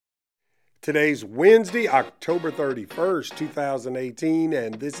Today's Wednesday, October 31st, 2018,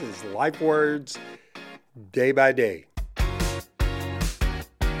 and this is Life Words Day by Day.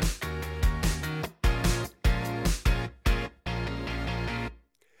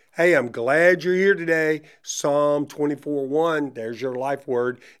 Hey, I'm glad you're here today. Psalm 24:1, there's your life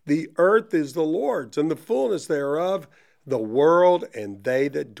word. The earth is the Lord's, and the fullness thereof, the world and they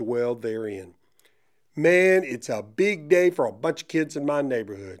that dwell therein. Man, it's a big day for a bunch of kids in my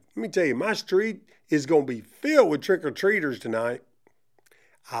neighborhood. Let me tell you, my street is going to be filled with trick-or-treaters tonight.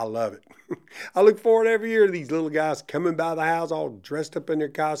 I love it. I look forward every year to these little guys coming by the house all dressed up in their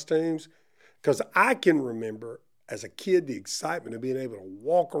costumes, because I can remember as a kid the excitement of being able to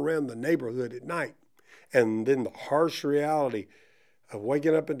walk around the neighborhood at night, and then the harsh reality of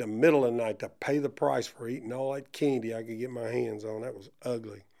waking up in the middle of the night to pay the price for eating all that candy I could get my hands on. That was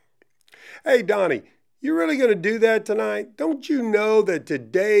ugly. Hey, Donnie, you really going to do that tonight? Don't you know that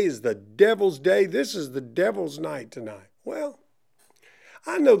today is the devil's day? This is the devil's night tonight. Well,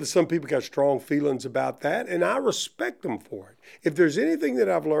 I know that some people got strong feelings about that, and I respect them for it. If there's anything that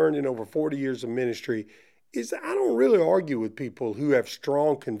I've learned in over 40 years of ministry, is that I don't really argue with people who have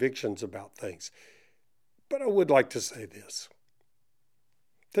strong convictions about things. But I would like to say this.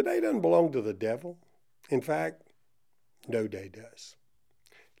 Today doesn't belong to the devil. In fact, no day does.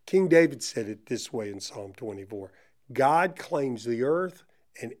 King David said it this way in Psalm 24. God claims the earth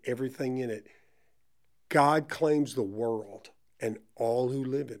and everything in it. God claims the world and all who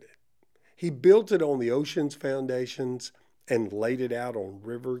live in it. He built it on the ocean's foundations and laid it out on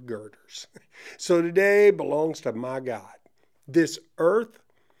river girders. So today belongs to my God. This earth,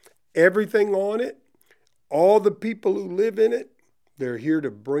 everything on it, all the people who live in it, they're here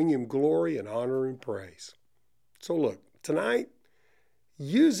to bring him glory and honor and praise. So look, tonight,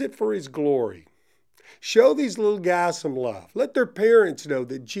 use it for his glory. Show these little guys some love. Let their parents know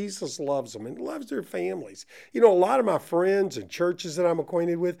that Jesus loves them and loves their families. You know, a lot of my friends and churches that I'm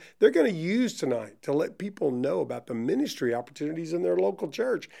acquainted with, they're going to use tonight to let people know about the ministry opportunities in their local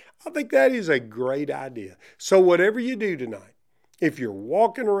church. I think that is a great idea. So whatever you do tonight, if you're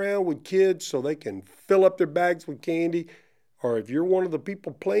walking around with kids so they can fill up their bags with candy, or if you're one of the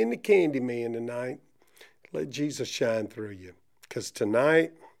people playing the candy man tonight, let Jesus shine through you. Because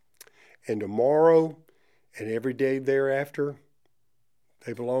tonight and tomorrow and every day thereafter,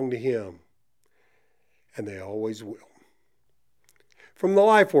 they belong to him. And they always will. From the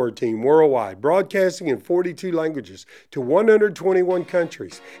Life Word team worldwide, broadcasting in 42 languages to 121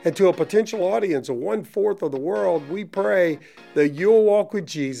 countries, and to a potential audience of 1/4 of the world, we pray that you'll walk with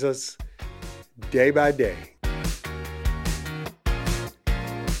Jesus day by day.